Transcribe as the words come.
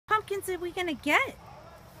pumpkins are we gonna get?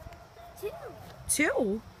 2.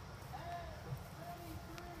 2?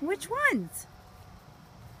 Which ones?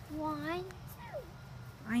 1, 2.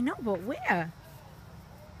 I know, but where?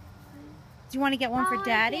 Do you want to get one for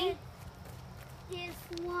Daddy? This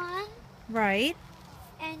one. Right.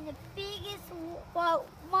 And the biggest, well,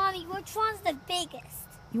 Mommy, which one's the biggest?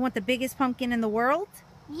 You want the biggest pumpkin in the world?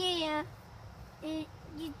 Yeah. And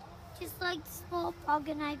you just like the small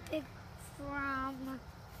pumpkin I picked from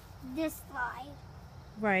this slide.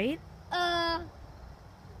 Right.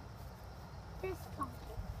 This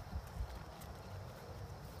pumpkin.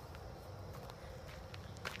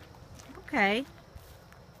 Okay.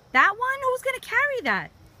 That one? Who's going to carry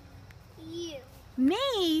that? You.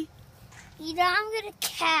 Me? I'm going to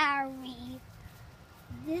carry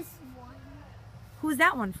this one. Who's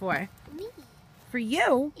that one for? Me. For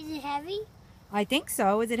you? Is it heavy? I think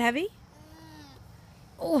so. Is it heavy?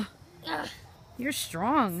 Oh, Ugh, you're it's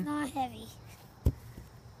strong. not heavy.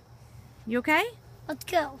 You okay? Let's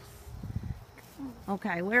go.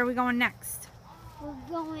 Okay, where are we going next? We're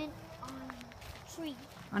going on a tree.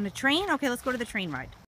 On the train? Okay, let's go to the train ride.